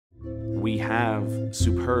We have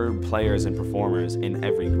superb players and performers in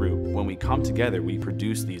every group. When we come together, we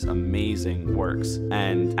produce these amazing works.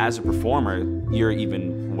 And as a performer, you're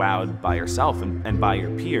even wowed by yourself and by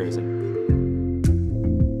your peers.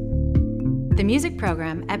 The music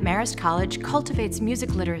program at Marist College cultivates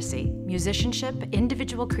music literacy, musicianship,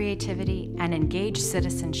 individual creativity, and engaged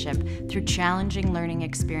citizenship through challenging learning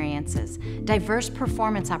experiences, diverse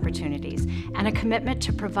performance opportunities, and a commitment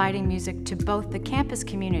to providing music to both the campus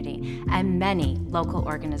community and many local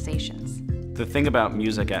organizations. The thing about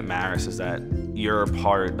music at Marist is that you're a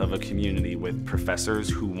part of a community with professors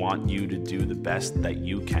who want you to do the best that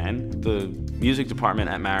you can. The music department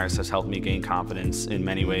at Marist has helped me gain confidence in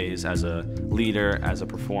many ways as a leader, as a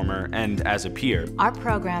performer, and as a peer. Our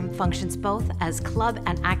program functions both as club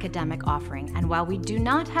and academic offering, and while we do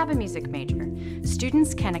not have a music major,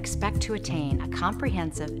 students can expect to attain a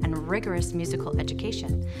comprehensive and rigorous musical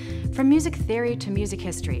education. From music theory to music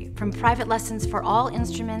history, from private lessons for all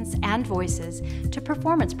instruments and voices to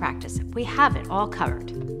performance practice, we have it all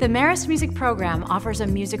covered. The Marist Music Program offers a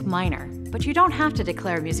music minor, but you don't have to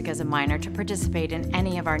declare music as a minor to participate in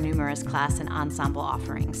any of our numerous class and ensemble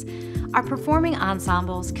offerings. Our performing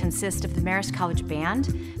ensembles consist of the Marist College Band,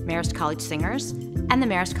 Marist College Singers, and the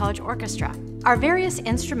Marist College Orchestra. Our various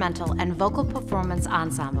instrumental and vocal performance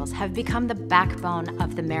ensembles have become the backbone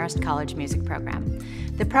of the Marist College Music Program.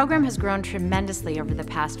 The program has grown tremendously over the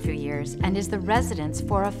past few years and is the residence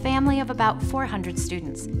for a family of about 400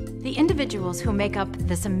 students. The individuals who make up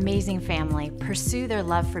this amazing family pursue their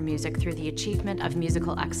love for music through the achievement of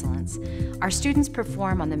musical excellence. Our students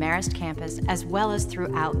perform on the Marist campus as well as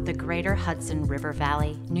throughout the greater Hudson River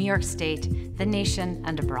Valley, New York State, the nation,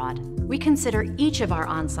 and abroad. We consider each of our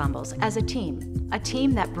ensembles as a team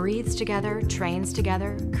that breathes together, trains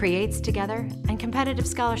together, creates together, and competitive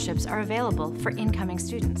scholarships are available for incoming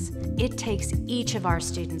students. It takes each of our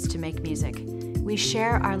students to make music. We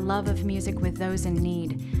share our love of music with those in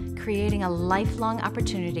need, creating a lifelong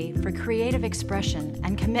opportunity for creative expression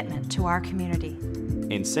and commitment to our community.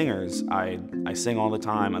 In Singers, I sing all the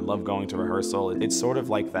time. I love going to rehearsal. It's sort of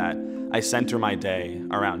like that. I center my day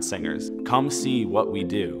around Singers. Come see what we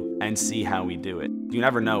do and see how we do it. You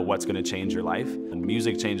never know what's going to change your life, and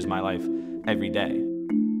music changes my life every day.